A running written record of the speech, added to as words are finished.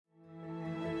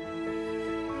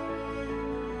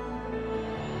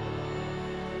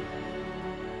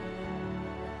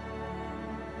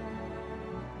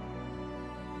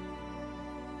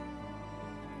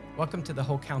Welcome to the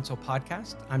Whole Council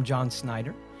podcast. I'm John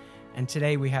Snyder, and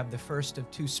today we have the first of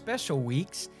two special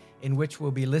weeks in which we'll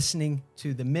be listening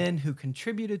to the men who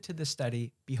contributed to the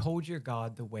study, Behold Your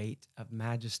God, the Weight of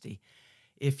Majesty.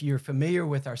 If you're familiar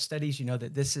with our studies, you know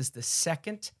that this is the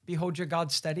second Behold Your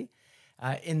God study.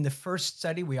 In the first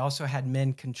study, we also had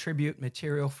men contribute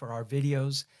material for our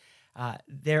videos.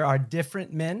 There are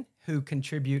different men who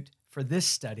contribute for this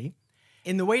study.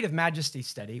 In the Weight of Majesty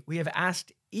study, we have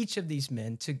asked each of these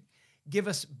men to give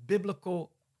us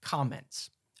biblical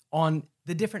comments on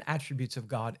the different attributes of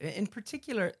God, in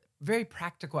particular, very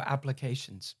practical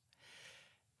applications.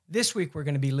 This week, we're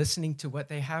going to be listening to what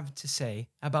they have to say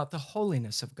about the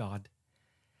holiness of God.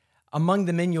 Among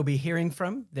the men you'll be hearing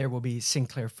from, there will be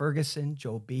Sinclair Ferguson,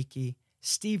 Joel Beakey,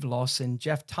 Steve Lawson,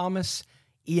 Jeff Thomas,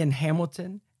 Ian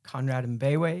Hamilton, Conrad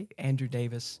Mbewe, Andrew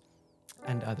Davis,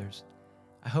 and others.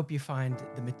 I hope you find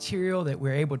the material that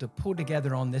we're able to pull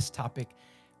together on this topic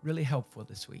really helpful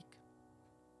this week.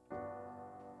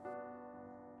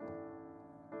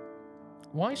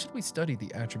 Why should we study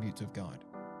the attributes of God?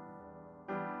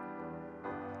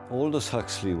 Aldous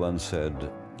Huxley once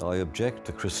said, "I object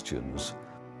to Christians.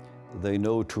 They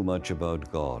know too much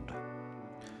about God."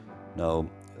 Now,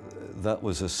 that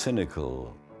was a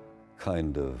cynical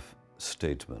kind of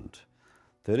statement.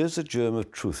 There is a germ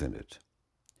of truth in it.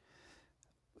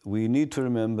 We need to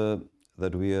remember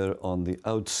that we are on the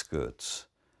outskirts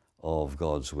of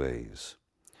God's ways.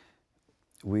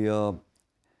 We are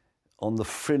on the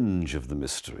fringe of the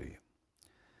mystery.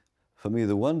 For me,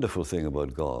 the wonderful thing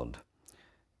about God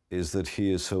is that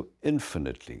He is so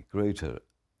infinitely greater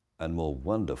and more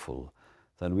wonderful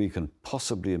than we can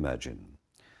possibly imagine.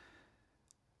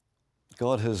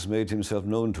 God has made Himself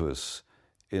known to us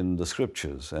in the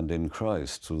Scriptures and in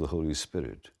Christ through the Holy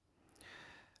Spirit.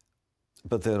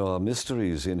 But there are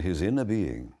mysteries in His inner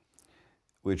being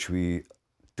which we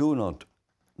do not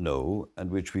know and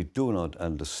which we do not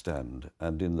understand.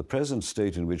 And in the present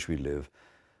state in which we live,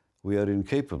 we are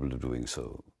incapable of doing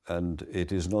so. And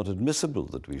it is not admissible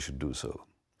that we should do so.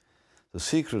 The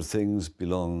secret things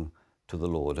belong to the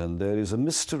Lord, and there is a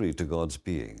mystery to God's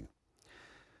being,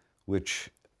 which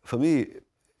for me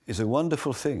is a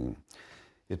wonderful thing.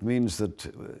 It means that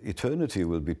eternity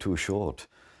will be too short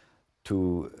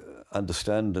to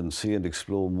understand and see and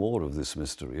explore more of this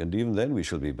mystery, and even then we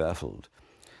shall be baffled.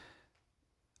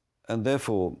 And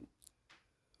therefore,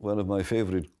 one of my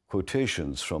favorite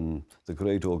quotations from the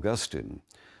great Augustine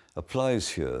applies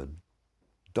here.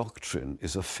 Doctrine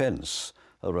is a fence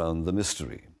around the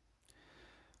mystery.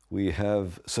 We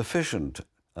have sufficient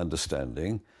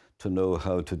understanding to know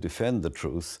how to defend the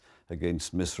truth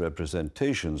against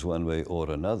misrepresentations one way or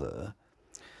another,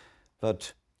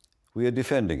 but we are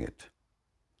defending it.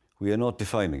 We are not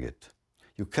defining it.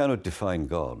 You cannot define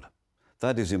God.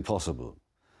 That is impossible.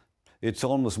 It's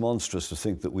almost monstrous to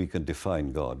think that we can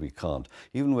define God. We can't.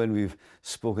 Even when we've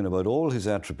spoken about all His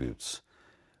attributes,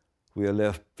 we are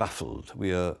left baffled.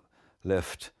 We are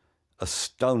left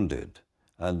astounded.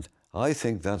 And I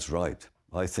think that's right.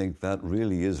 I think that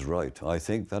really is right. I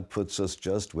think that puts us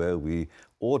just where we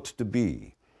ought to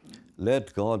be.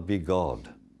 Let God be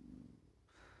God.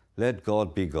 Let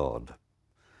God be God.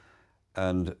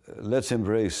 And let's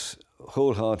embrace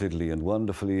wholeheartedly and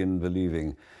wonderfully in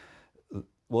believing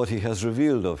what He has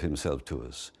revealed of Himself to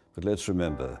us. But let's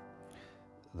remember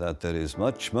that there is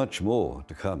much, much more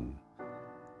to come.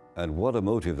 And what a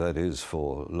motive that is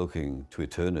for looking to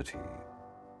eternity.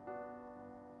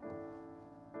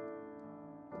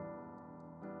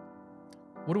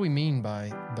 What do we mean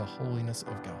by the holiness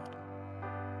of God?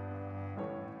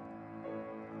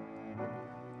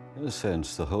 In a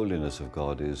sense, the holiness of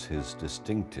God is His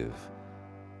distinctive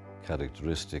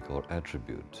characteristic or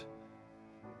attribute.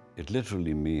 It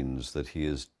literally means that He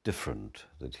is different,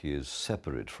 that He is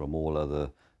separate from all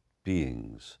other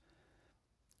beings.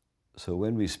 So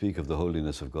when we speak of the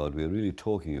holiness of God, we're really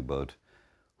talking about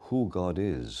who God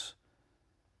is.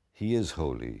 He is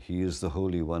holy. He is the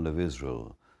Holy One of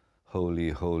Israel.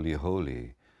 Holy, holy,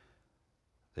 holy.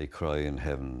 They cry in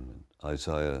heaven.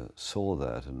 Isaiah saw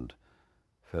that and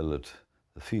fell at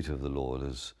the feet of the Lord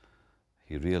as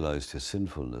he realized his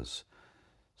sinfulness.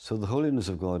 So the holiness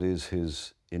of God is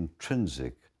His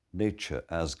intrinsic nature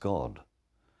as God.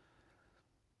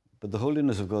 But the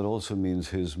holiness of God also means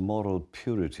His moral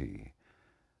purity,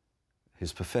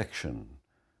 His perfection,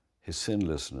 His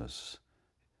sinlessness.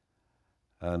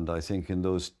 And I think in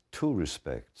those two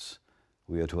respects,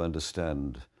 we are to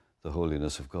understand the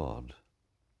holiness of God.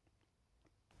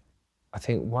 I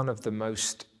think one of the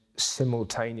most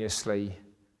simultaneously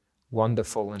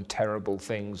wonderful and terrible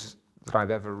things that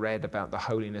I've ever read about the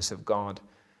holiness of God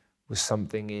was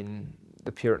something in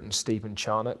the Puritan Stephen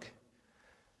Charnock,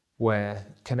 where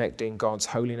connecting God's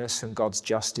holiness and God's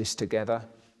justice together,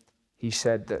 he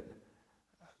said that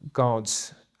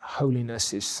God's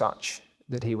holiness is such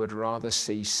that he would rather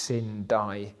see sin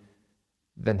die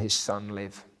than his son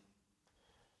live.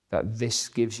 That this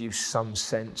gives you some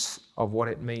sense of what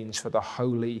it means for the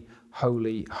holy,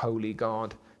 holy, holy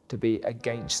God to be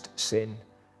against sin,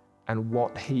 and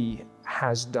what he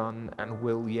has done and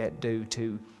will yet do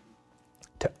to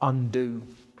undo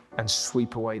and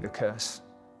sweep away the curse.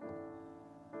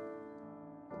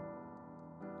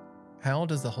 How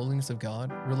does the holiness of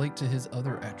God relate to his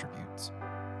other attributes?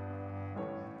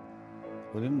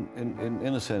 Well,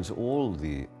 in a sense, all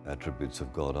the attributes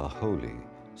of God are holy.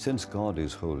 Since God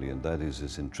is holy, and that is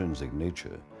his intrinsic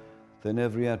nature, then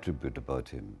every attribute about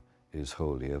him is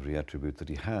holy. Every attribute that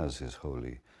he has is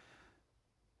holy.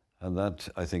 And that,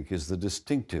 I think, is the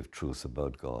distinctive truth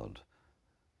about God.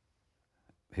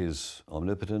 His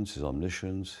omnipotence, his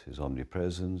omniscience, his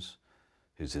omnipresence,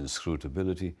 his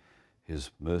inscrutability, his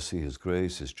mercy, his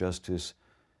grace, his justice,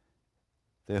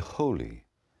 they're holy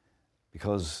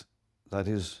because that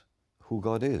is who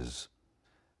God is.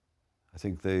 I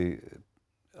think they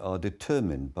are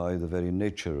determined by the very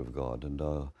nature of God and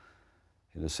are,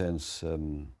 in a sense,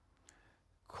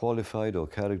 qualified or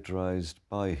characterized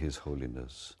by his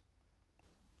holiness.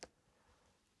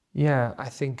 Yeah, I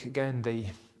think, again, the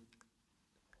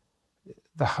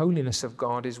holiness of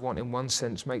God is what, in one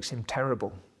sense, makes him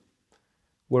terrible.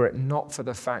 Were it not for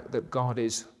the fact that God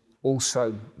is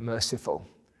also merciful,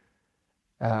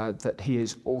 that he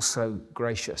is also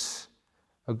gracious,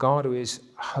 a God who is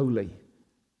holy,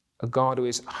 a God who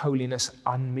is holiness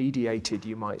unmediated,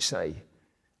 you might say,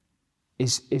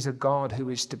 is a God who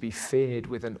is to be feared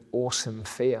with an awesome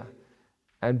fear,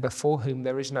 and before whom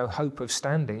there is no hope of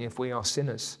standing if we are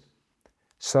sinners.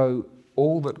 So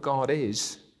all that God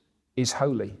is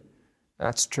holy.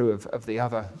 That's true of the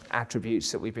other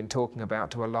attributes that we've been talking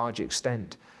about to a large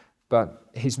extent. But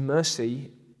his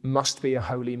mercy must be a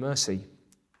holy mercy.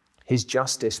 His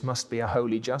justice must be a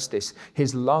holy justice.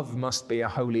 His love must be a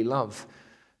holy love.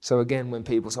 So again, when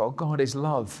people say, oh, God is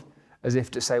love, as if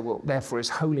to say, well, therefore his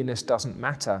holiness doesn't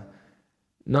matter.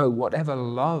 No, whatever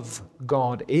love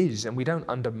God is, and we don't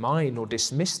undermine or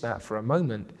dismiss that for a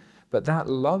moment, but that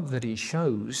love that he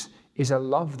shows is a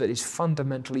love that is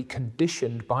fundamentally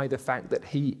conditioned by the fact that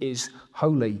he is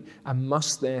holy and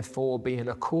must therefore be in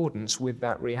accordance with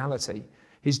that reality.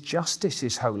 His justice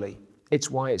is holy.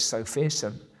 It's why it's so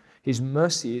fearsome. His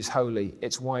mercy is holy.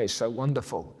 It's why it's so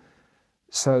wonderful.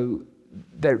 So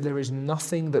there is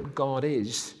nothing that God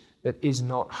is that is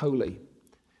not holy.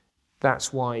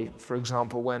 That's why, for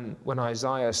example, when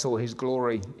Isaiah saw his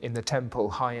glory in the temple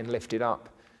high and lifted up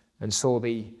and saw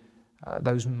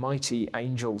those mighty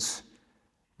angels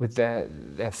with their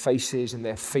faces and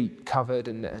their feet covered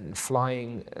and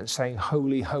flying and saying,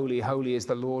 holy, holy, holy is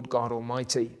the Lord God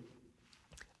Almighty.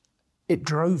 It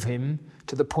drove him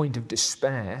to the point of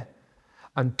despair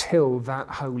until that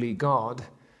holy God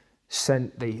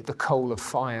sent the coal of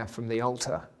fire from the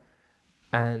altar.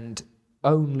 And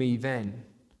only then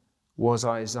was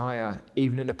Isaiah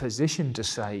even in a position to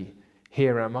say,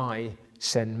 here am I,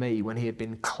 send me, when he had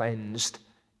been cleansed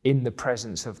in the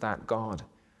presence of that God.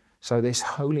 So this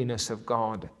holiness of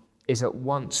God is at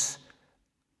once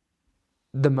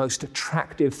the most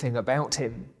attractive thing about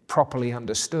him, properly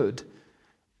understood,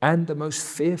 and the most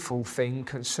fearful thing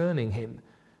concerning him.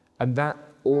 And that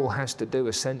all has to do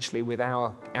essentially with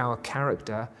our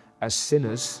character as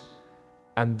sinners,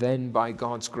 and then by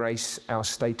God's grace, our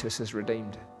status as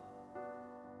redeemed.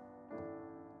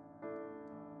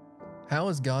 How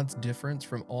is God's difference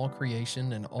from all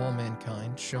creation and all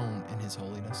mankind shown in his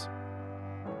holiness?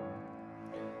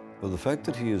 Well, the fact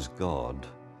that he is God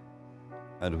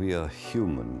and we are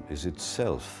human is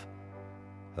itself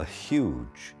a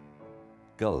huge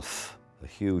gulf, a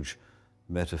huge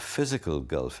metaphysical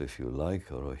gulf, if you like,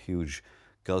 or a huge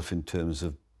gulf in terms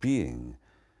of being.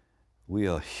 We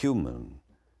are human.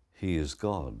 He is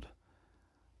God.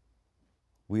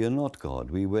 We are not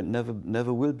God. We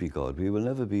never will be God. We will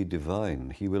never be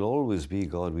divine. He will always be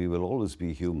God. We will always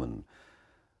be human.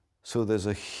 So there's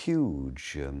a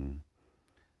huge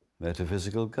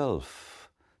metaphysical gulf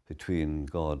between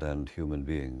God and human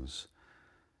beings.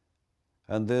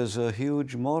 And there's a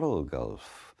huge moral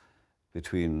gulf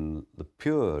between the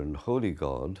pure and holy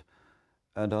God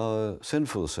and our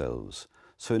sinful selves.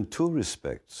 So in two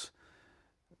respects,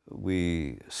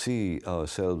 we see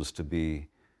ourselves to be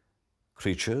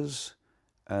creatures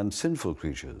and sinful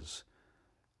creatures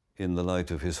in the light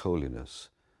of his holiness.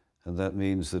 And that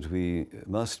means that we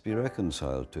must be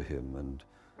reconciled to him, and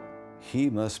He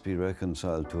must be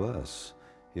reconciled to us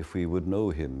if we would know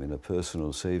him in a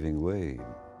personal, saving way.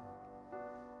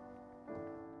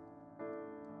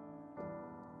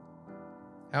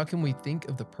 How can we think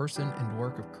of the person and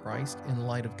work of Christ in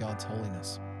light of God's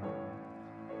holiness?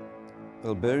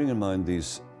 Well, bearing in mind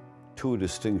these two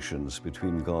distinctions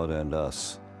between God and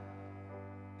us,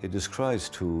 it is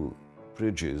Christ who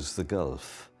bridges the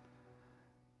gulf.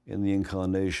 In the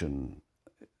incarnation,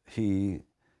 he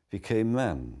became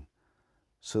man.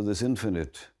 So this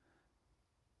infinite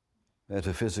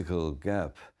metaphysical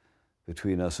gap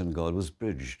between us and God was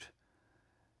bridged.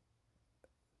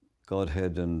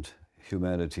 Godhead and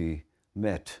humanity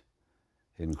met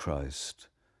in Christ.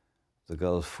 The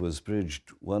gulf was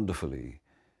bridged wonderfully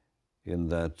in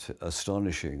that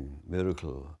astonishing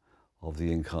miracle of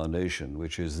the incarnation,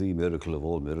 which is the miracle of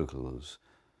all miracles,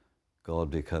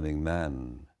 God becoming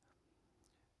man.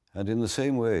 And in the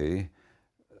same way,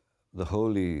 the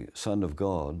holy Son of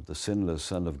God, the sinless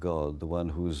Son of God, the one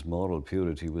whose moral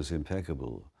purity was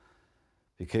impeccable,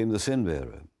 became the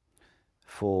sin-bearer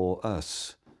for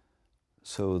us.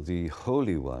 So the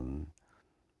Holy One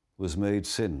was made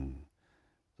sin.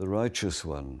 The righteous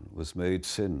one was made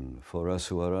sin for us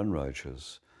who are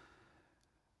unrighteous.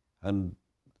 And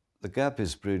the gap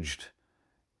is bridged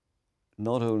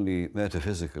not only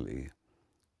metaphysically,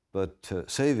 but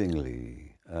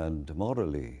savingly and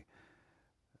morally.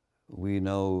 We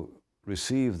now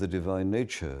receive the divine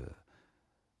nature.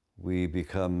 We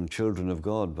become children of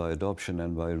God by adoption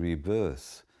and by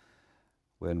rebirth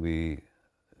when we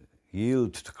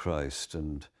yield to Christ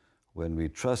and when we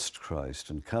trust Christ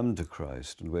and come to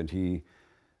Christ and when he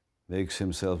makes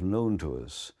himself known to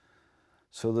us,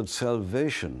 so that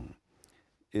salvation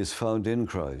is found in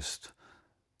Christ.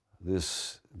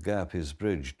 This gap is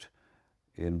bridged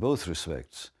in both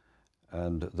respects.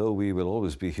 And though we will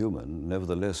always be human,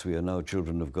 nevertheless we are now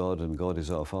children of God and God is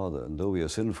our Father. And though we are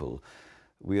sinful,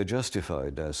 we are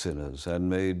justified as sinners and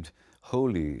made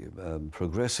holy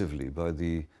progressively by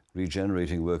the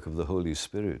regenerating work of the Holy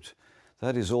Spirit.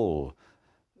 That is all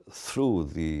through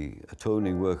the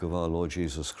atoning work of our Lord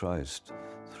Jesus Christ,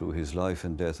 through his life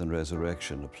and death and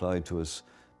resurrection applied to us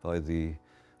by the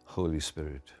Holy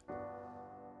Spirit.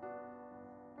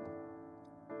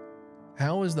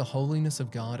 How is the holiness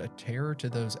of God a terror to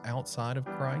those outside of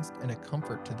Christ and a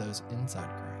comfort to those inside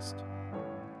Christ?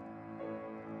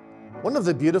 One of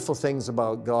the beautiful things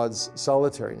about God's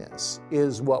solitariness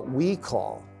is what we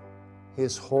call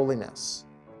his holiness.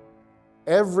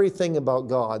 Everything about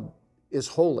God is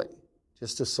holy,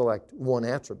 just to select one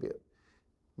attribute.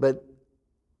 But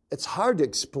it's hard to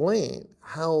explain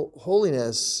how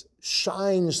holiness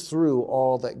shines through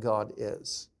all that God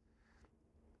is.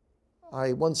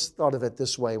 I once thought of it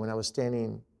this way when I was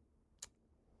standing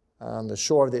on the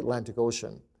shore of the Atlantic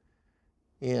Ocean,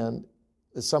 and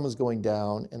the sun was going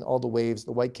down, and all the waves,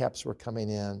 the whitecaps were coming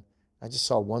in. I just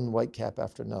saw one whitecap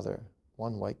after another,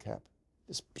 one whitecap.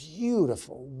 This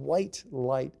beautiful white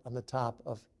light on the top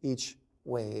of each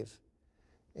wave.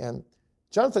 And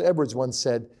Jonathan Edwards once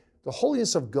said, the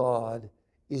holiness of God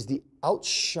is the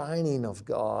outshining of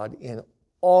God in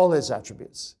all his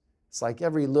attributes. It's like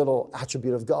every little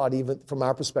attribute of God, even from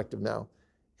our perspective now,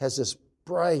 has this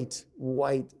bright,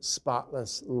 white,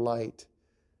 spotless light.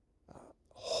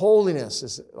 Holiness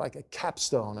is like a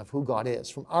capstone of who God is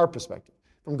from our perspective.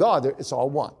 From God, it's all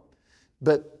one.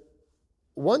 But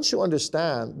once you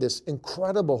understand this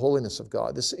incredible holiness of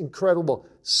God, this incredible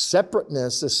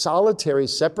separateness, this solitary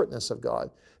separateness of God,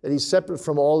 that he's separate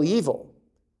from all evil,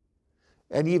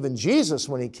 and even Jesus,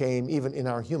 when he came, even in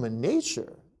our human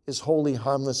nature, is holy,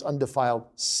 harmless, undefiled,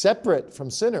 separate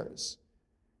from sinners.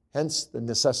 Hence the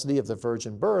necessity of the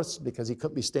virgin births, because he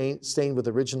couldn't be stained with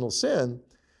original sin.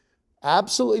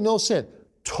 Absolutely no sin,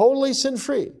 totally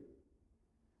sin-free.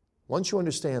 Once you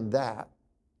understand that,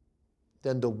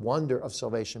 then the wonder of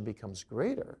salvation becomes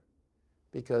greater,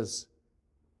 because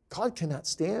God cannot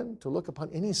stand to look upon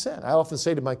any sin. I often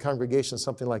say to my congregation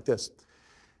something like this: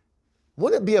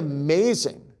 wouldn't it be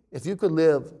amazing if you could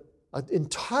live an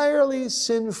entirely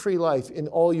sin-free life in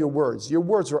all your words? Your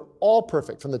words are all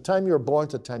perfect from the time you were born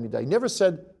to the time you die. You never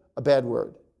said a bad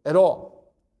word at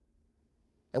all.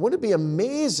 And wouldn't it be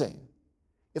amazing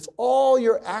if all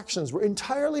your actions were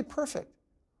entirely perfect,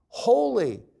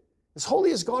 holy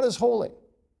as God is holy,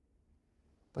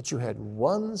 but you had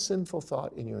one sinful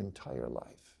thought in your entire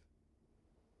life?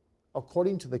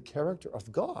 According to the character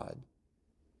of God,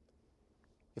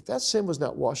 if that sin was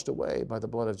not washed away by the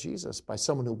blood of Jesus, by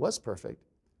someone who was perfect,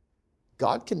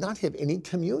 God cannot have any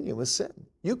communion with sin.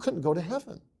 You couldn't go to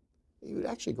heaven. You would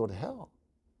actually go to hell.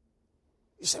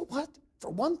 You say, what?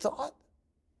 For one thought?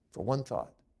 For one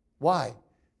thought. Why?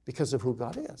 because of who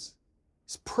God is.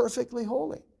 He's perfectly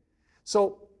holy.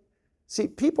 So, see,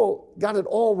 people got it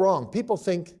all wrong. People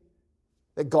think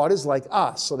that God is like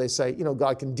us. So they say,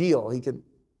 God can deal. He can,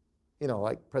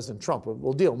 like President Trump,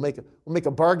 we'll deal. We'll make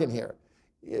a bargain here.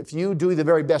 If you do the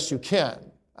very best you can,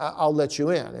 I'll let you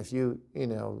in. If you,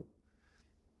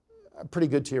 are pretty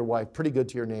good to your wife, pretty good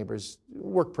to your neighbors,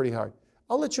 work pretty hard,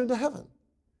 I'll let you into heaven.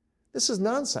 This is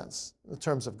nonsense in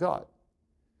terms of God.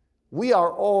 We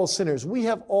are all sinners. We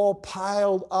have all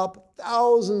piled up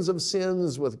thousands of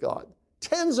sins with God,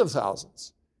 tens of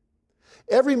thousands.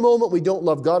 Every moment we don't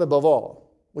love God above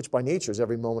all, which by nature is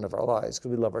every moment of our lives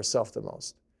because we love ourselves the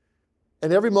most.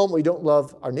 And every moment we don't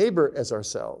love our neighbor as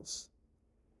ourselves,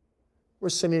 we're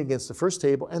sinning against the first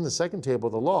table and the second table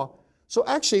of the law. So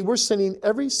actually, we're sinning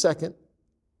every second,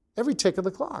 every tick of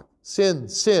the clock. Sin,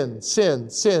 sin, sin,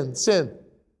 sin, sin.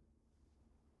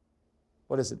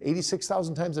 What is it,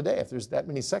 86,000 times a day if there's that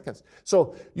many seconds.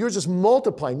 So you're just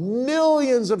multiplying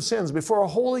millions of sins before a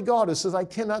holy God who says, I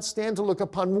cannot stand to look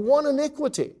upon one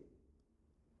iniquity.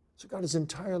 So God is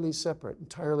entirely separate,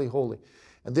 entirely holy.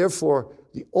 And therefore,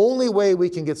 the only way we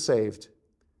can get saved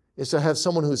is to have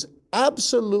someone who's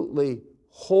absolutely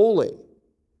holy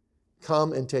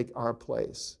come and take our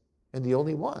place. And the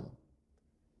only one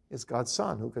is God's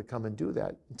Son who could come and do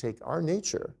that and take our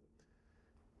nature.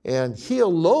 And he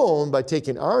alone, by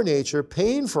taking our nature,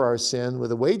 paying for our sin, where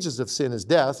the wages of sin is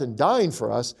death, and dying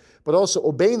for us, but also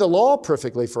obeying the law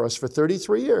perfectly for us for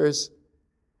 33 years.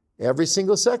 Every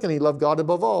single second he loved God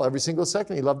above all. Every single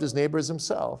second he loved his neighbor as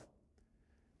himself.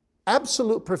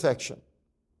 Absolute perfection.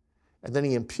 And then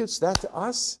he imputes that to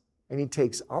us, and he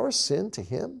takes our sin to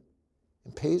him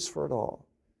and pays for it all.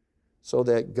 So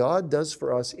that God does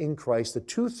for us in Christ the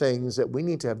two things that we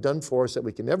need to have done for us that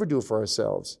we can never do for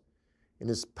ourselves. In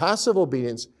his passive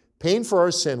obedience, paying for our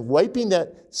sin, wiping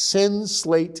that sin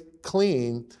slate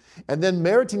clean, and then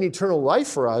meriting eternal life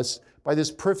for us by this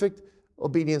perfect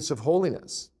obedience of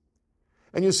holiness.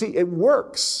 And you see, it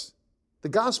works. The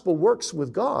gospel works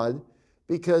with God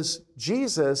because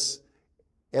Jesus,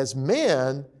 as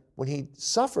man, when he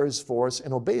suffers for us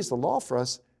and obeys the law for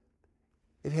us,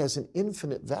 it has an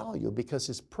infinite value because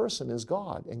his person is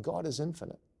God, and God is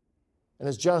infinite. And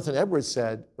as Jonathan Edwards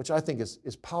said, which I think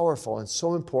is powerful and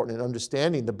so important in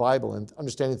understanding the Bible and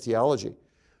understanding theology,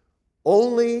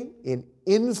 only an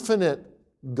infinite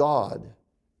God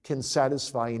can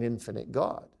satisfy an infinite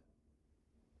God.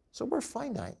 So we're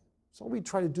finite. So we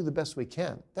try to do the best we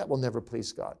can. That will never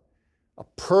please God. A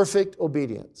perfect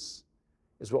obedience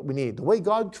is what we need, the way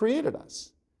God created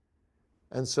us.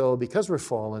 And so because we're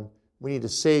fallen, we need a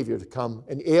Savior to come,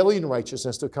 an alien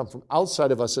righteousness to come from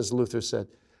outside of us, as Luther said,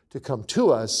 to come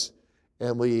to us,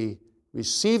 and we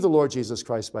receive the Lord Jesus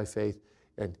Christ by faith,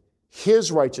 and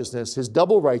his righteousness, his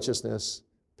double righteousness,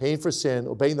 paying for sin,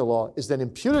 obeying the law, is then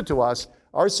imputed to us.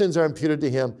 Our sins are imputed to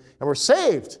him, and we're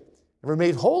saved, and we're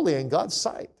made holy in God's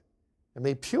sight, and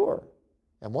made pure.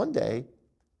 And one day,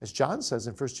 as John says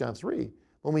in 1 John 3,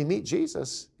 when we meet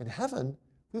Jesus in heaven,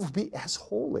 we will be as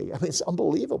holy. I mean, it's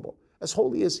unbelievable. As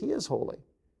holy as he is holy,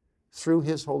 through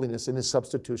his holiness and his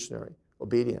substitutionary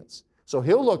obedience. So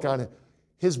he'll look on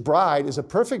his bride as a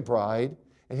perfect bride,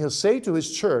 and he'll say to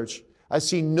his church, I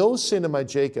see no sin in my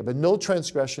Jacob and no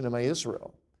transgression in my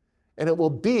Israel. And it will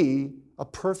be a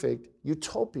perfect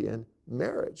utopian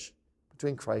marriage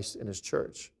between Christ and his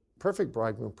church. Perfect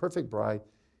bridegroom, perfect bride,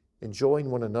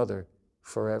 enjoying one another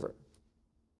forever.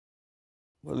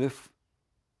 Well, if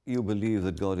you believe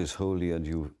that God is holy and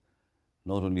you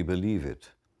not only believe it,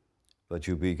 but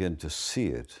you begin to see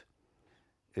it,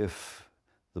 if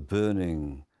the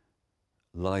burning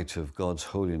light of God's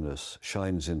holiness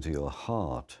shines into your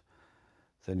heart,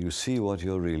 then you see what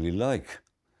you're really like.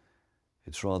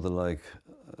 It's rather like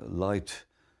light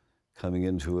coming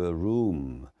into a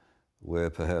room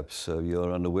where perhaps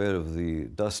you're unaware of the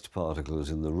dust particles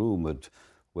in the room, but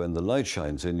when the light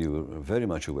shines in, you're very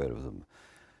much aware of them.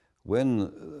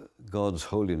 When God's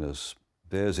holiness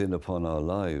bears in upon our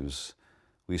lives,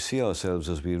 we see ourselves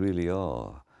as we really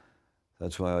are.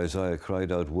 That's why Isaiah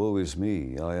cried out, woe is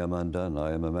me, I am undone,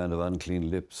 I am a man of unclean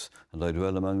lips, and I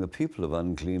dwell among the people of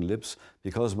unclean lips,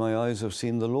 because my eyes have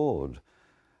seen the Lord.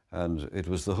 And it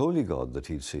was the holy God that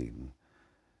he'd seen.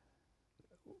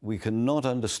 We cannot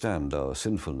understand our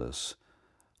sinfulness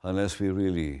unless we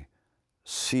really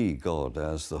see God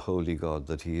as the holy God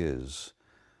that he is.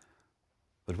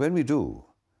 But when we do,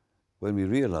 when we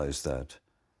realize that,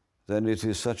 then it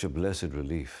is such a blessed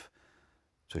relief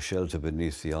to shelter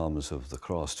beneath the arms of the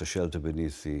cross, to shelter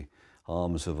beneath the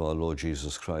arms of our Lord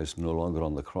Jesus Christ, no longer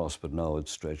on the cross, but now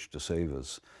outstretched to save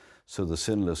us. So the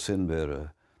sinless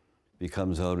sin-bearer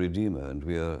becomes our Redeemer, and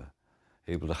we are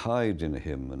able to hide in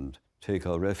him and take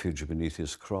our refuge beneath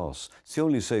his cross. It's the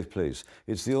only safe place.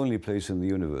 It's the only place in the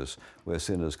universe where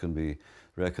sinners can be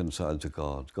reconciled to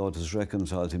God. God has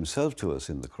reconciled himself to us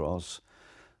in the cross.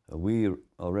 We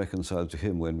are reconciled to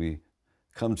him when we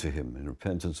come to him in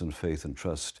repentance and faith and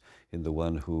trust in the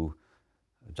one who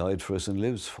died for us and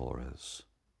lives for us.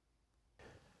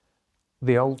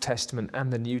 The Old Testament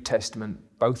and the New Testament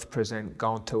both present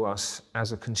God to us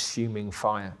as a consuming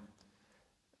fire.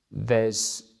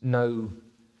 There's no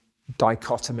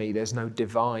dichotomy, there's no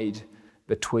divide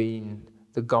between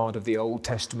the God of the Old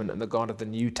Testament and the God of the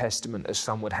New Testament, as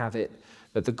some would have it,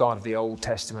 that the God of the Old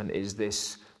Testament is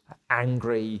this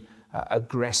angry,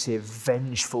 aggressive,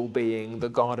 vengeful being. The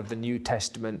God of the New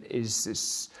Testament is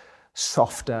this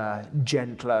softer,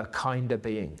 gentler, kinder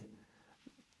being.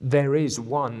 There is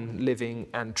one living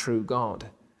and true God,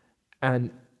 and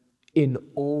in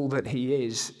all that he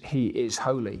is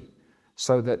holy,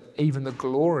 so that even the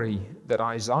glory that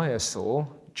Isaiah saw,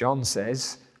 John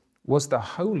says, was the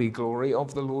holy glory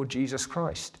of the Lord Jesus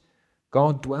Christ.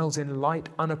 God dwells in light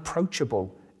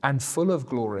unapproachable and full of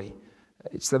glory.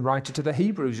 It's the writer to the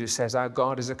Hebrews who says our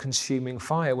God is a consuming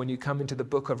fire. When you come into the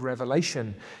book of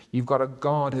Revelation, you've got a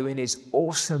God who in his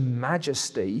awesome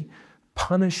majesty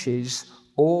punishes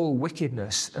all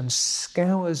wickedness and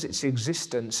scours its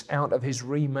existence out of his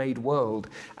remade world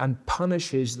and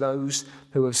punishes those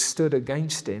who have stood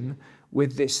against him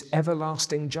with this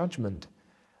everlasting judgment.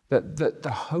 That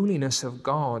the holiness of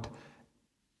God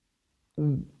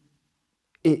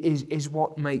is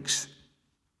what makes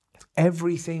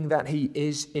everything that he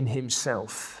is in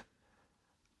himself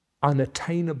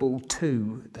unattainable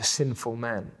to the sinful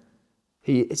man.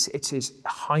 It's his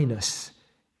highness,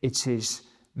 it's his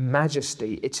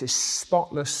majesty, it's his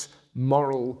spotless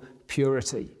moral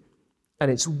purity. And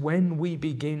it's when we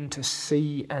begin to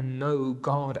see and know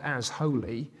God as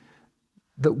holy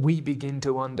that we begin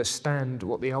to understand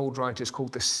what the old writers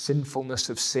called the sinfulness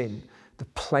of sin, the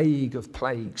plague of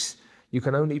plagues. You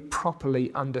can only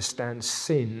properly understand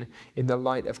sin in the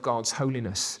light of God's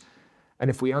holiness. And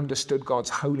if we understood God's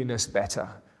holiness better,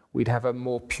 we'd have a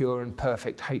more pure and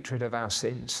perfect hatred of our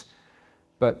sins.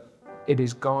 But it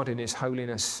is God in his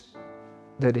holiness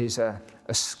that is a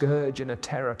scourge and a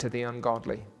terror to the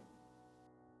ungodly.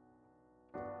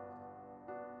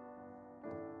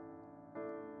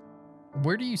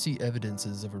 Where do you see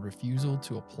evidences of a refusal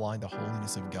to apply the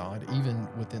holiness of God, even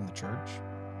within the church?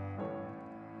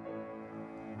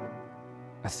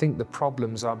 I think the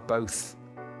problems are both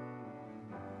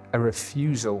a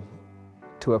refusal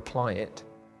to apply it,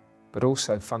 but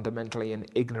also fundamentally an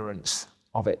ignorance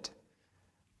of it.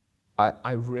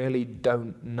 I really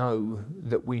don't know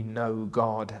that we know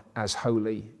God as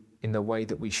holy in the way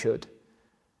that we should.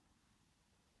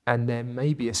 And there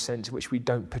may be a sense in which we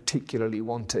don't particularly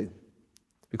want to.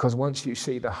 Because once you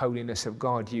see the holiness of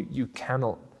God, you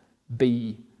cannot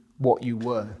be what you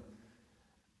were.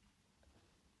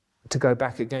 To go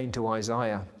back again to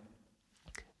Isaiah,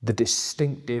 the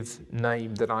distinctive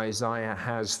name that Isaiah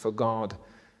has for God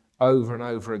over and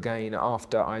over again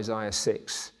after Isaiah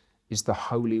 6 is the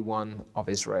Holy One of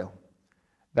Israel.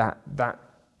 That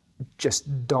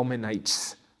just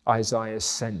dominates Isaiah's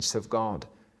sense of God.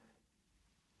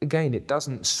 Again, it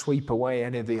doesn't sweep away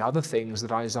any of the other things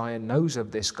that Isaiah knows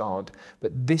of this God,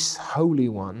 but this Holy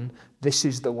One, this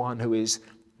is the one who is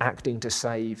acting to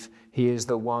save. He is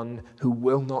the one who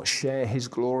will not share his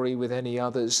glory with any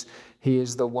others. He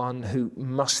is the one who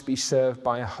must be served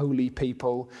by a holy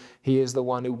people. He is the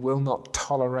one who will not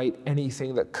tolerate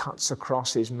anything that cuts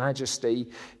across his majesty.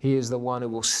 He is the one who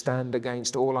will stand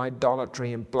against all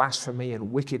idolatry and blasphemy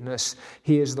and wickedness.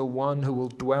 He is the one who will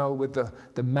dwell with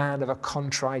the man of a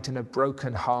contrite and a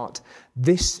broken heart.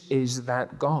 This is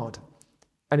that God.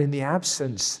 And in the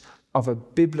absence of a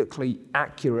biblically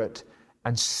accurate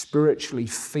and spiritually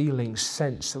feeling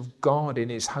sense of God in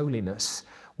his holiness,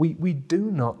 we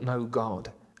do not know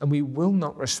God, and we will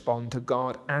not respond to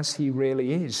God as he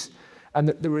really is. And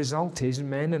that the result is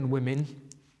men and women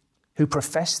who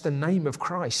profess the name of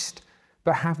Christ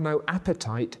but have no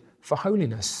appetite for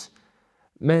holiness.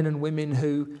 Men and women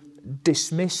who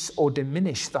dismiss or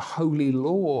diminish the holy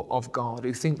law of God,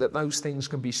 who think that those things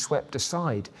can be swept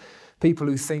aside. People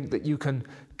who think that you can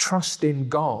trust in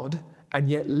God and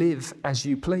yet live as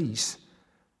you please.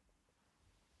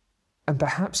 And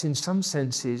perhaps in some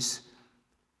senses,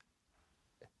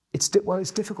 it's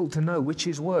difficult to know which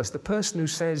is worse. The person who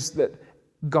says that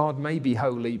God may be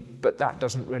holy, but that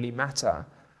doesn't really matter,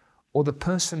 or the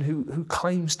person who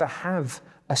claims to have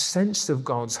a sense of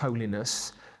God's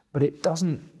holiness, but it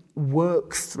doesn't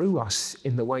work through us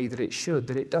in the way that it should,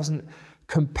 that it doesn't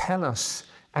compel us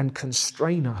and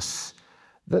constrain us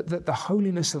That the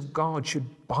holiness of God should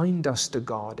bind us to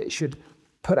God. It should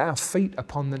put our feet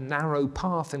upon the narrow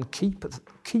path and keep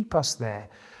us there.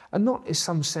 And not in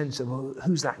some sense of, oh,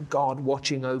 who's that God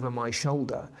watching over my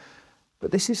shoulder?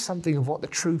 But this is something of what the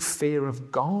true fear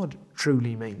of God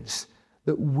truly means.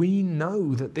 That we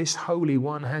know that this Holy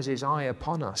One has his eye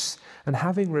upon us. And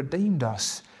having redeemed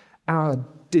us, our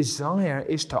desire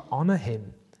is to honor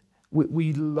him.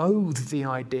 We loathe the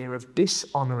idea of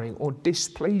dishonoring or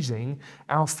displeasing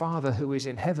our Father who is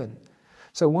in heaven.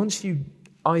 So once you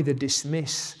either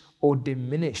dismiss or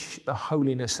diminish the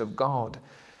holiness of God,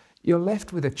 you're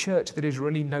left with a church that is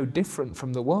really no different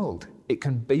from the world. It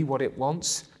can be what it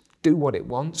wants, do what it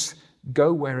wants,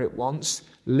 go where it wants,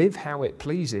 live how it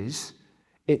pleases.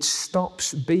 It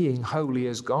stops being holy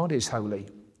as God is holy.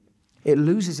 It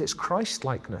loses its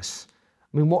Christ-likeness.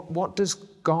 I mean, what does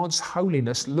God's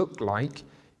holiness look like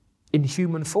in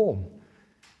human form?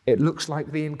 It looks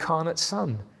like the incarnate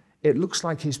Son. It looks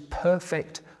like his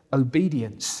perfect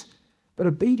obedience. But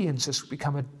obedience has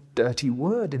become a dirty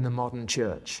word in the modern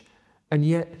church. And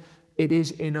yet it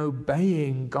is in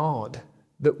obeying God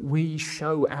that we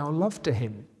show our love to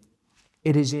him.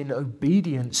 It is in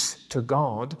obedience to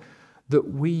God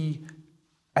that we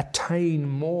attain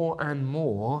more and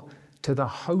more to the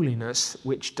holiness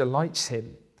which delights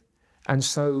him. And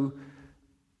so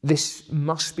this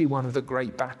must be one of the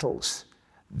great battles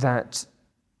that,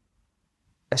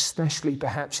 especially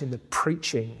perhaps in the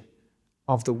preaching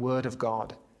of the Word of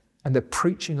God and the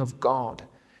preaching of God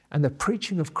and the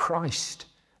preaching of Christ,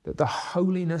 that the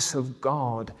holiness of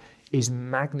God is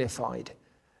magnified,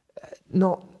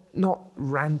 not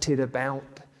ranted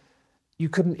about. You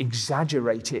couldn't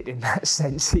exaggerate it in that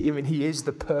sense. I mean, he is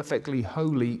the perfectly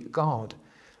holy God,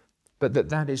 but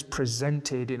that is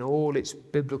presented in all its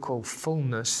biblical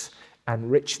fullness and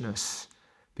richness,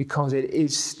 because it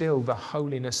is still the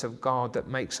holiness of God that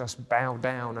makes us bow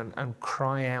down and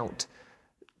cry out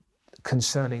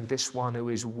concerning this one who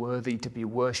is worthy to be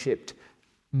worshipped,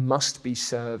 must be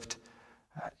served,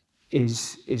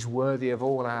 is worthy of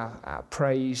all our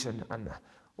praise and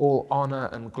all honor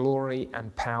and glory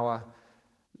and power.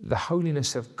 The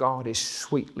holiness of God is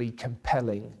sweetly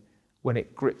compelling when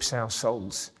it grips our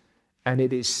souls, and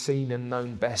it is seen and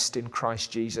known best in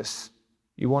Christ Jesus.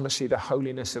 You want to see the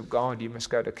holiness of God, you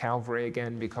must go to Calvary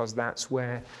again, because that's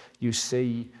where you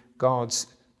see God's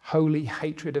holy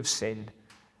hatred of sin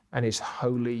and his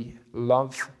holy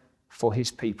love for his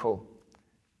people,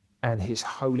 and his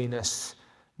holiness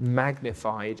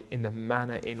magnified in the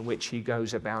manner in which he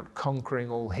goes about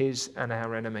conquering all his and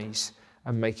our enemies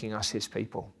and making us his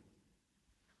people.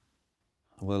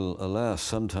 Well, alas,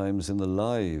 sometimes in the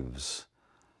lives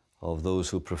of those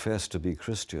who profess to be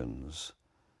Christians,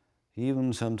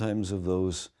 even sometimes of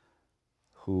those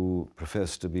who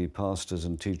profess to be pastors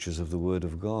and teachers of the Word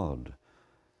of God,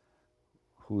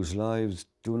 whose lives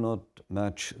do not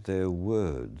match their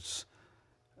words,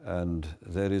 and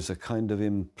there is a kind of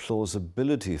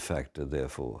implausibility factor,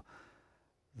 therefore,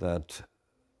 that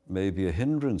may be a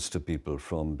hindrance to people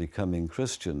from becoming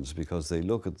Christians, because they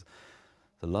look at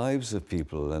the lives of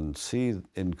people and see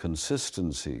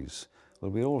inconsistencies.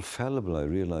 Well, we're all fallible, I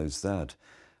realize that,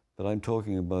 but I'm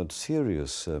talking about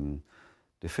serious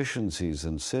deficiencies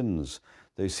and sins.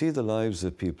 They see the lives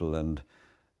of people, and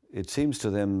it seems to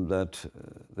them that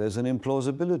there's an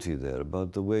implausibility there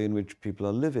about the way in which people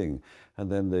are living,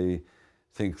 and then they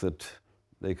think that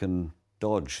they can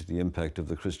dodge the impact of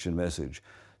the Christian message.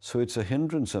 So it's a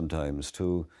hindrance sometimes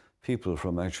to people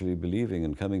from actually believing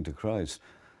and coming to Christ.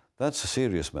 That's a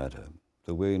serious matter,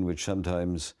 the way in which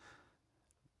sometimes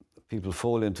people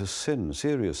fall into sin,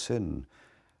 serious sin,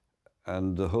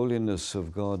 and the holiness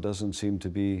of God doesn't seem to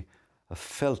be a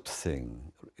felt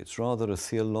thing. It's rather a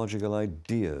theological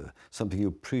idea, something you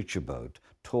preach about,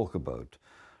 talk about,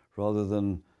 rather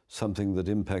than something that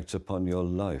impacts upon your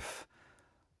life.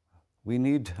 We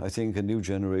need, I think, a new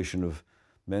generation of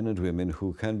men and women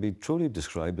who can be truly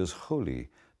described as holy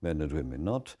men and women,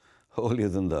 not holier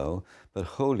than thou, but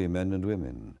holy men and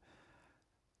women.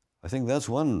 I think that's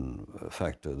one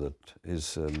factor that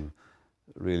is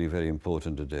really very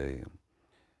important today.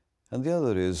 And the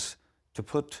other is to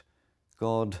put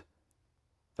God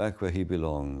back where he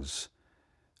belongs.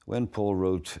 When Paul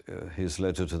wrote his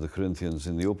letter to the Corinthians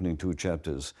in the opening 2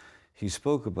 chapters, he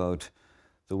spoke about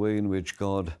the way in which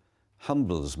God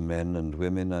humbles men and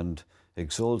women and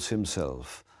exalts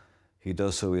himself. He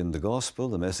does so in the gospel,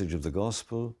 the message of the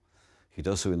gospel. He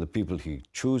does so in the people he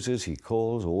chooses, he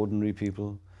calls, ordinary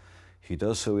people. He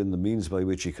does so in the means by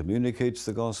which he communicates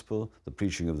the gospel, the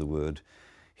preaching of the word.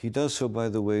 He does so by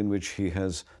the way in which he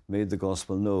has made the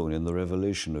gospel known in the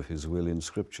revelation of his will in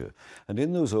Scripture. And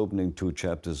in those opening 2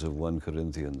 chapters of 1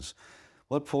 Corinthians,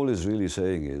 what Paul is really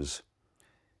saying is,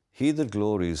 he that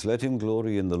glories, let him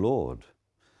glory in the Lord.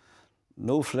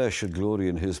 No flesh should glory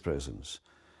in his presence.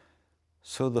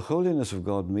 So the holiness of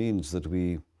God means that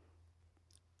we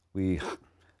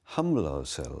humble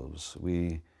ourselves,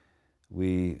 we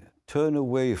turn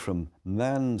away from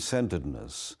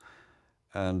man-centeredness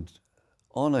and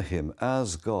honor him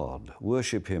as God,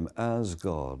 worship him as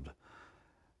God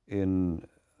in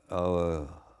our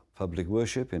public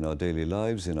worship, in our daily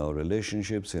lives, in our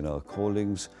relationships, in our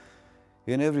callings,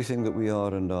 in everything that we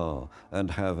are and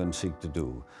have and seek to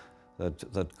do.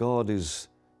 That God is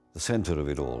the center of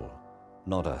it all,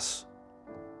 not us.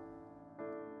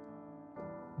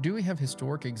 Do we have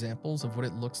historic examples of what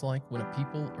it looks like when a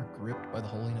people are gripped by the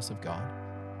holiness of God?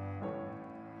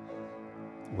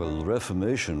 Well, the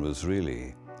Reformation was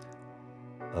really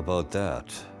about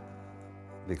that,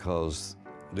 because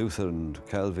Luther and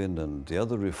Calvin and the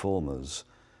other reformers,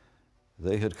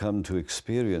 they had come to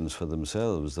experience for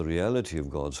themselves the reality of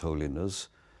God's holiness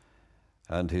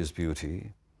and his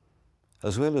beauty,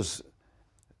 as well as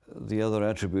the other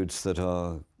attributes that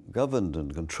are governed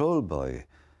and controlled by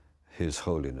his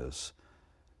holiness.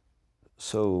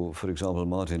 So, for example,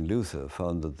 Martin Luther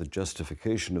found that the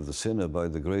justification of the sinner by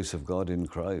the grace of God in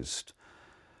Christ,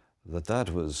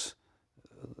 that was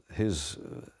his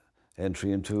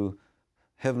entry into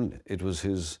heaven. It was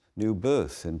his new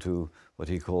birth into what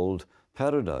he called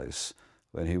paradise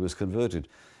when he was converted.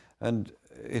 And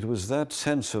it was that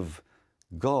sense of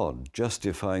God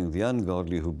justifying the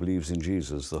ungodly who believes in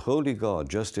Jesus, the holy God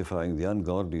justifying the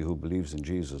ungodly who believes in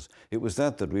Jesus. It was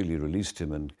that really released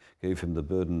him and gave him the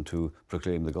burden to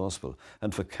proclaim the gospel.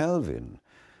 And for Calvin,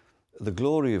 the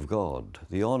glory of God,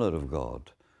 the honor of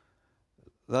God,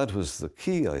 that was the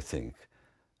key, I think,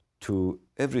 to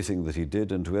everything that he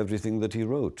did and to everything that he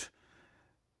wrote.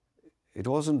 It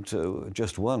wasn't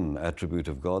just one attribute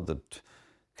of God that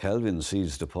Calvin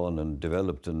seized upon and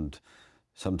developed, and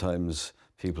sometimes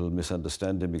people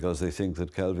misunderstand him because they think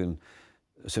that Calvin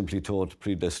simply taught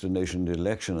predestination and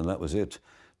election and that was it.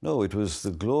 No, it was the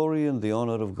glory and the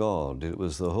honor of God. It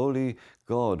was the holy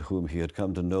God whom he had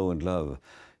come to know and love.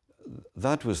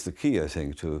 That was the key, I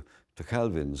think, to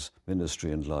Calvin's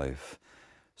ministry and life.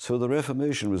 So the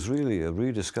Reformation was really a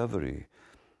rediscovery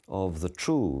of the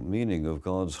true meaning of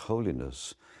God's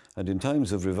holiness. And in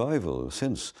times of revival,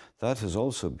 since that has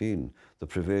also been the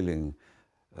prevailing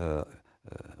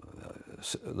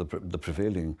the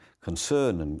prevailing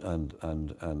concern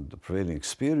and the prevailing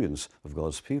experience of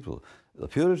God's people. The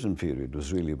Puritan period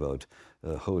was really about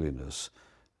holiness.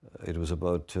 It was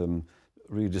about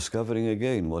rediscovering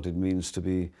again what it means to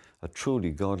be a truly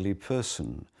godly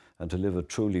person and to live a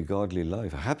truly godly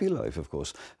life, a happy life, of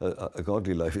course. A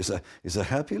godly life is a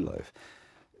happy life.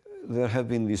 There have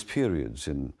been these periods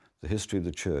in the history of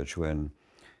the church when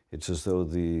it's as though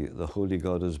the holy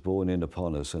God is borne in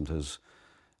upon us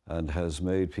and has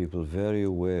made people very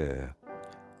aware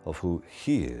of who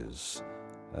he is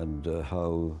and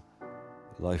how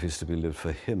life is to be lived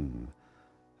for him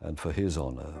and for his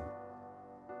honor.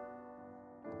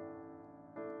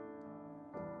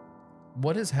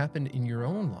 What has happened in your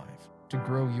own life to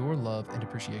grow your love and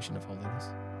appreciation of holiness?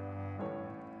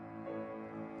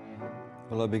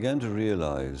 Well, I began to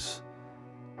realize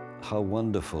how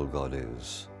wonderful God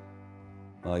is.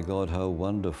 My God, how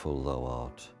wonderful thou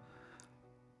art.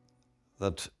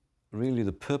 That really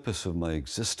the purpose of my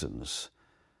existence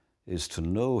is to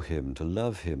know him, to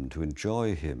love him, to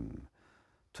enjoy him,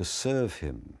 to serve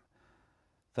him.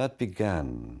 That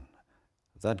began.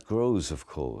 That grows, of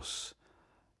course.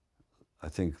 I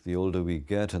think the older we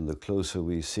get and the closer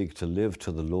we seek to live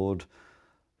to the Lord,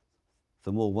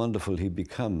 the more wonderful he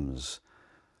becomes.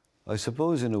 I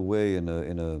suppose in a way, in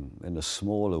a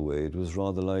smaller way, it was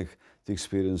rather like the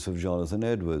experience of Jonathan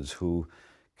Edwards, who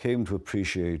came to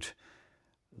appreciate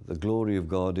the glory of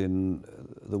God in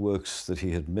the works that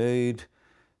he had made,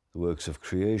 the works of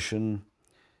creation,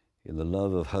 in the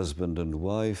love of husband and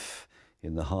wife,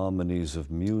 in the harmonies of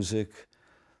music,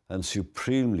 and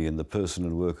supremely in the person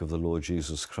and work of the Lord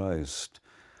Jesus Christ.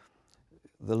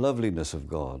 The loveliness of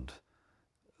God,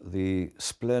 the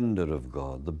splendor of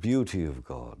God, the beauty of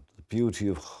God, the beauty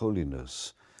of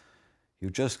holiness. You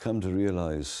just come to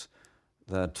realize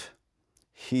that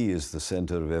he is the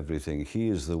center of everything. He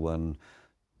is the one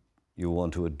you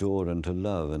want to adore and to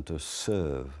love and to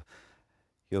serve.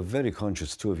 You're very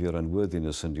conscious too of your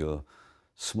unworthiness and your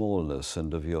smallness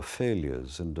and of your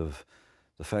failures and of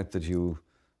the fact that you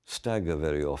stagger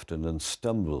very often and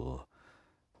stumble.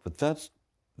 But that's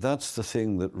the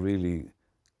thing that really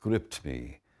gripped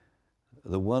me.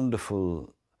 The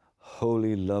wonderful,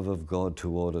 holy love of God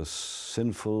toward a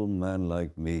sinful man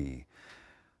like me.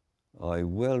 I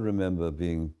well remember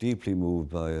being deeply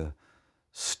moved by a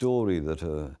story that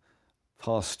a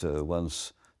pastor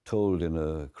once told in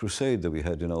a crusade that we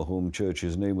had in our home church.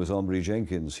 His name was Omri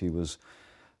Jenkins. He was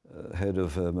head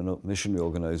of a missionary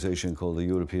organization called the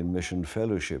European Mission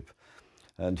Fellowship.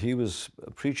 And he was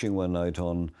preaching one night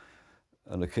on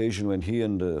an occasion when he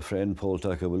and a friend, Paul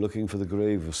Tucker, were looking for the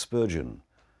grave of Spurgeon.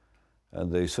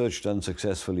 And they searched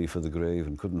unsuccessfully for the grave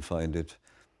and couldn't find it.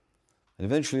 And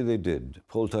eventually they did.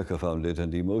 Paul Tucker found it,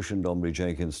 and he motioned Omri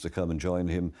Jenkins to come and join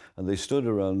him, and they stood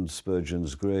around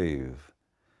Spurgeon's grave.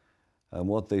 And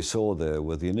what they saw there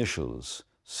were the initials,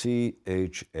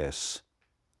 CHS.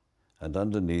 And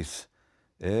underneath,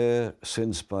 ere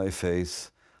since by faith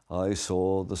I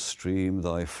saw the stream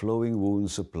thy flowing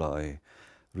wounds supply,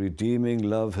 redeeming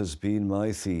love has been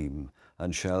my theme,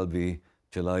 and shall be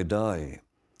till I die.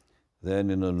 Then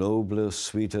in a nobler,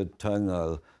 sweeter tongue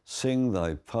I'll sing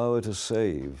thy power to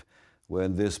save,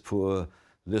 when this poor,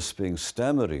 lisping,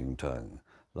 stammering tongue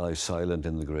lies silent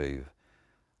in the grave.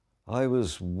 I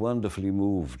was wonderfully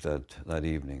moved that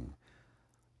evening,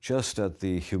 just at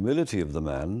the humility of the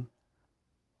man,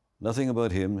 nothing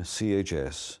about him,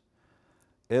 CHS,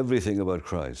 everything about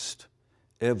Christ,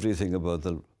 everything about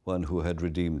the one who had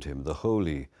redeemed him, the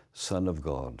Holy Son of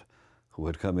God, who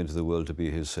had come into the world to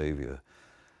be his Savior.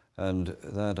 And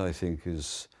that, I think,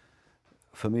 is,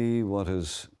 for me, what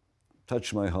has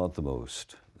touched my heart the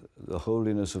most. The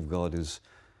holiness of God is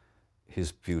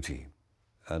his beauty,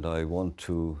 and I want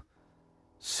to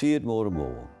see it more and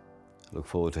more. Look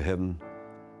forward to heaven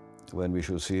when we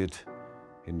shall see it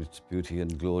in its beauty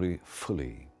and glory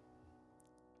fully.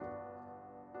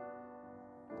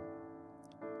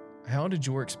 How did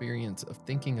your experience of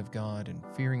thinking of God and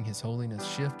fearing his holiness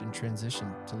shift and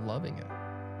transition to loving him?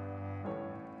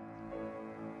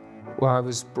 Well, I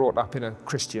was brought up in a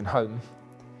Christian home,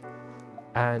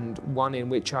 and one in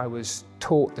which I was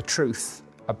taught the truth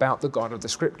about the God of the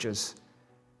Scriptures.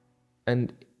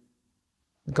 And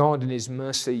God in his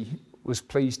mercy was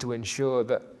pleased to ensure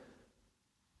that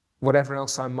whatever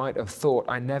else I might have thought,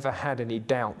 I never had any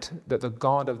doubt that the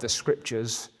God of the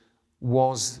Scriptures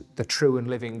was the true and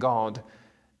living God,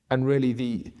 and really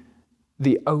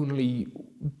the only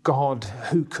God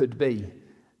who could be.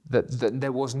 That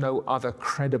there was no other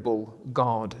credible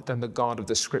God than the God of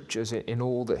the Scriptures in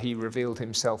all that he revealed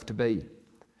himself to be.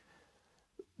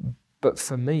 But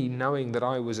for me, knowing that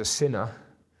I was a sinner,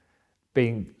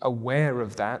 being aware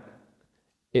of that,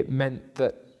 it meant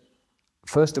that,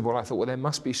 first of all, I thought, well, there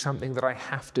must be something that I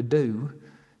have to do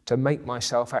to make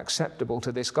myself acceptable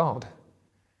to this God.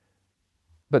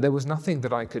 But there was nothing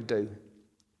that I could do.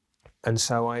 And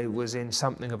so I was in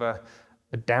something of a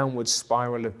downward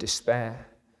spiral of despair.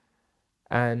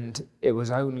 And it was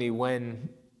only when,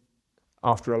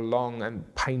 after a long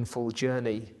and painful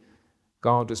journey,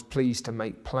 God was pleased to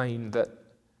make plain that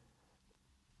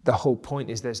the whole point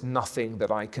is there's nothing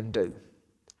that I can do,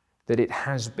 that it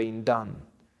has been done,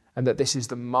 and that this is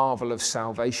the marvel of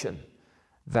salvation,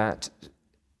 that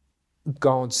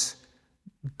God's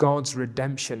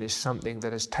redemption is something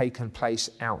that has taken place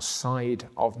outside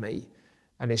of me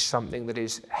and is something that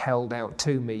is held out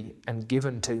to me and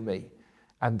given to me.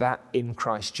 And that in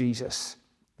Christ Jesus,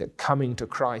 that coming to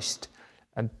Christ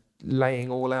and laying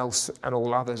all else and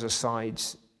all others aside,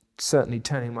 certainly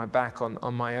turning my back on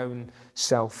my own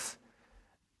self,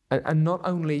 and not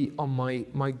only on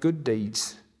my good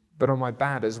deeds, but on my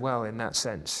bad as well, in that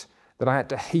sense, that I had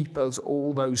to heap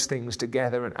all those things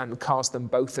together and cast them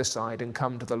both aside and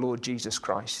come to the Lord Jesus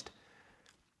Christ.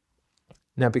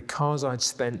 Now, because I'd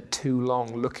spent too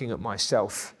long looking at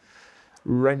myself,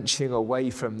 wrenching away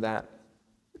from that,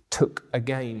 took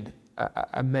again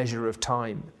a measure of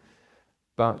time.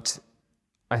 But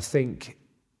I think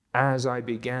as I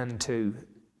began to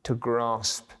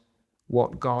grasp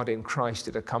what God in Christ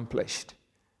had accomplished,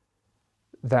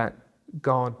 that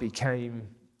God became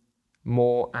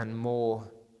more and more,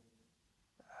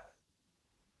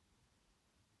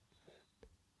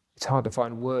 it's hard to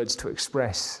find words to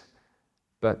express,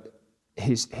 but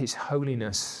his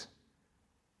holiness,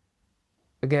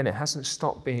 again, it hasn't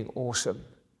stopped being awesome.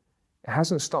 It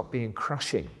hasn't stopped being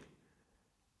crushing.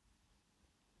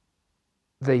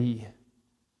 The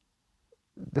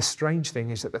strange thing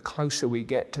is that the closer we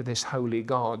get to this holy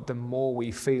God, the more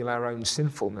we feel our own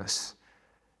sinfulness.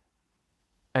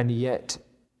 And yet,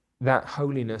 that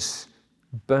holiness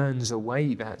burns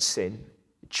away that sin.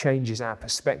 It changes our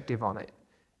perspective on it.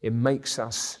 It makes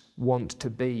us want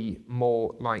to be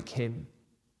more like him.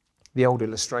 The old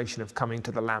illustration of coming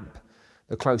to the lamp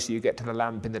The closer you get to the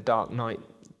lamp in the dark night,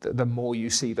 the more you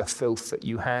see the filth that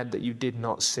you had that you did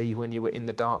not see when you were in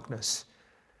the darkness.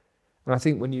 And I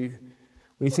think when you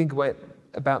think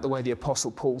about the way the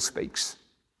Apostle Paul speaks,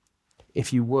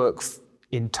 if you work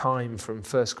in time from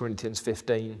 1 Corinthians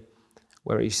 15,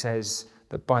 where he says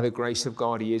that by the grace of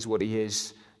God he is what he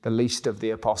is, the least of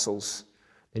the apostles.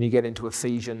 Then you get into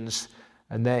Ephesians,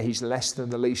 and there he's less than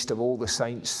the least of all the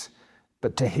saints,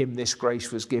 but to him this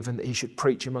grace was given that he should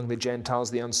preach among the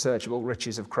Gentiles the unsearchable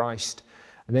riches of Christ.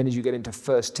 And then as you get into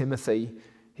 1 Timothy,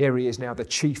 here he is now the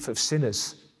chief of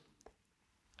sinners.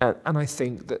 And I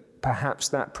think that perhaps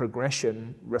that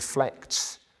progression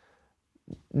reflects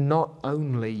not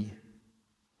only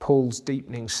Paul's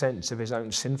deepening sense of his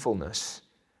own sinfulness,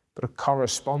 but a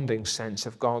corresponding sense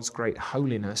of God's great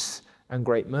holiness and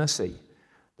great mercy.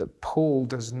 That Paul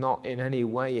does not in any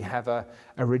way have a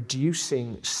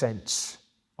reducing sense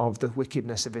of the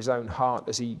wickedness of his own heart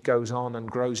as he goes on and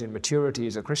grows in maturity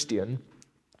as a Christian,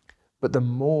 but the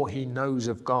more he knows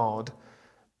of God,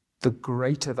 the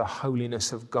greater the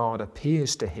holiness of God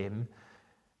appears to him,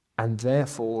 and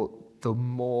therefore the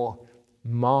more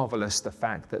marvelous the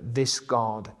fact that this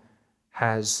God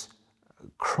has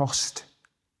crossed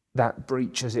that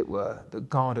breach, as it were, that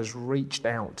God has reached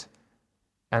out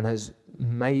and has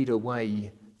made a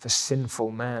way for sinful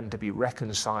man to be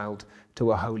reconciled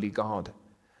to a holy God.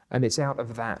 And it's out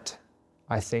of that,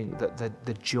 I think, that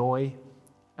the joy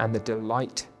and the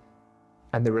delight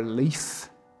and the relief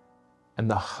and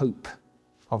the hope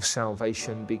of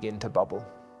salvation begin to bubble.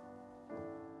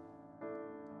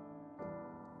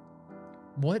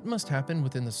 What must happen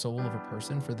within the soul of a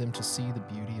person for them to see the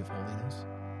beauty of holiness?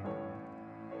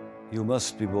 You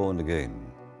must be born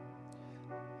again.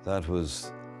 That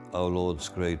was our Lord's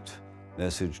great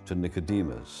message to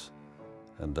Nicodemus.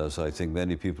 And as I think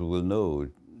many people will know,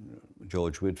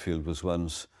 George Whitefield was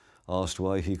once asked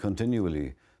why he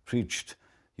continually preached,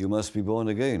 "You must be born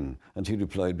again." And he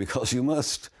replied, "Because you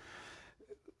must."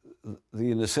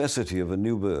 The necessity of a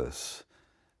new birth,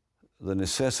 the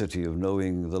necessity of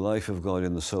knowing the life of God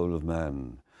in the soul of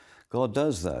man. God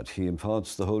does that. He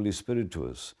imparts the Holy Spirit to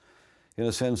us. In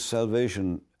a sense,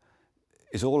 salvation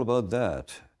is all about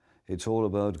that. It's all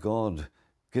about God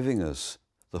giving us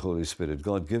the Holy Spirit,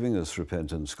 God giving us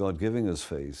repentance, God giving us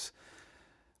faith.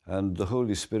 And the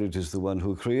Holy Spirit is the one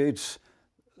who creates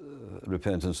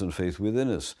repentance and faith within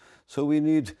us. So we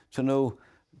need to know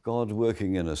God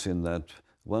working in us in that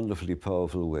wonderfully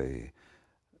powerful way.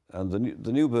 And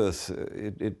the new birth,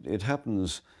 it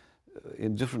happens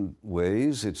in different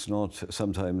ways. It's not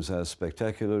sometimes as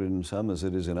spectacular in some as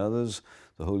it is in others.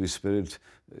 The Holy Spirit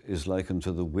is likened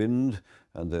to the wind,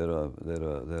 and there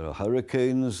are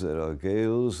hurricanes, there are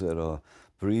gales, there are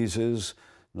breezes.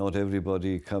 Not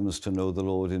everybody comes to know the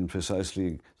Lord in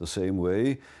precisely the same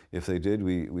way. If they did,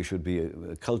 we should be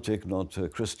cultic, not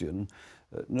Christian.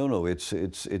 No,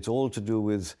 it's all to do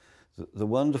with the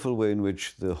wonderful way in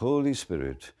which the Holy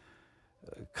Spirit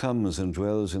comes and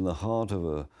dwells in the heart of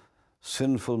a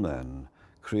sinful man,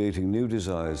 creating new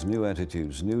desires, new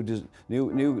attitudes,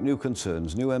 new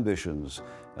concerns, new ambitions,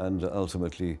 and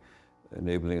ultimately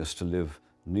enabling us to live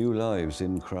new lives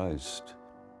in Christ.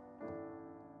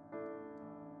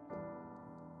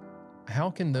 How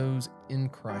can those in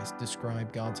Christ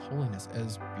describe God's holiness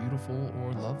as beautiful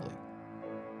or lovely?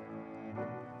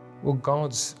 Well,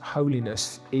 God's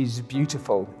holiness is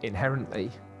beautiful inherently,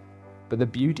 but the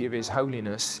beauty of his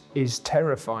holiness is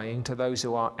terrifying to those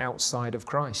who are outside of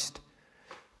Christ.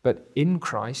 But in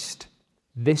Christ,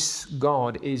 this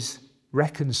God is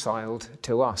reconciled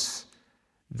to us,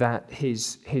 that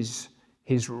his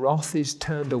wrath is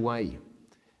turned away,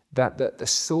 that the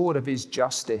sword of his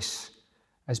justice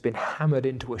has been hammered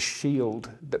into a shield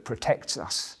that protects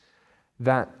us,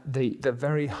 that the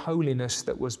very holiness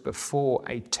that was before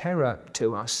a terror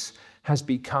to us has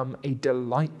become a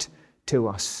delight to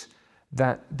us,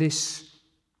 that this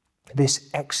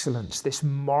excellence, this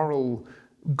moral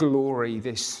glory,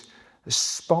 this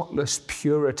spotless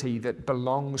purity that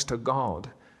belongs to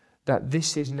God, that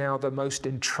this is now the most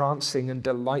entrancing and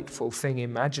delightful thing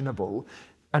imaginable,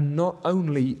 and not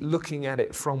only looking at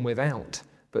it from without,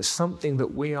 but something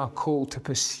that we are called to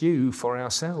pursue for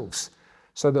ourselves.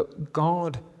 So that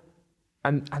God,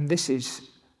 and this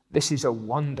is a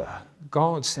wonder,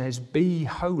 God says, "Be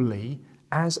holy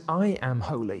as I am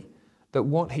holy." That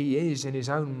what he is in his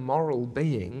own moral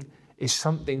being is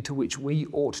something to which we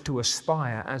ought to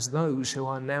aspire as those who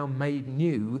are now made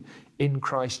new in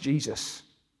Christ Jesus.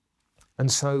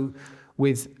 And so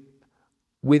with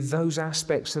those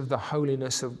aspects of the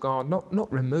holiness of God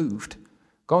not removed,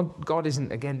 God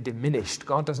isn't again diminished,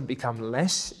 God doesn't become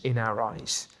less in our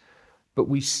eyes, but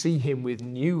we see him with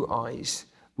new eyes.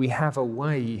 We have a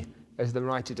way, as the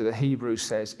writer to the Hebrews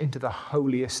says, into the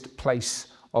holiest place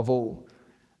of all.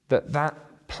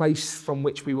 That place from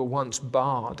which we were once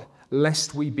barred,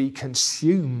 lest we be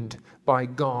consumed by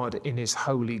God in his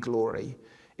holy glory,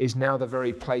 is now the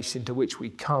very place into which we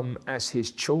come as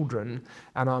his children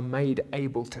and are made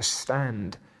able to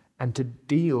stand and to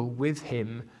deal with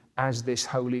him as this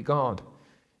holy God.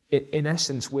 In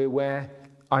essence, we're where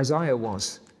Isaiah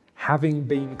was. Having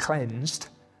been cleansed,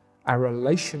 our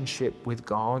relationship with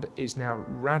God is now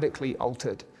radically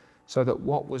altered, so that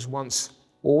what was once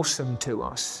awesome to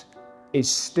us is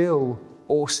still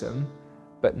awesome,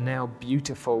 but now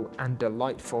beautiful and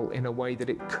delightful in a way that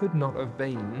it could not have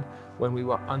been when we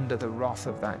were under the wrath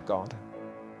of that God.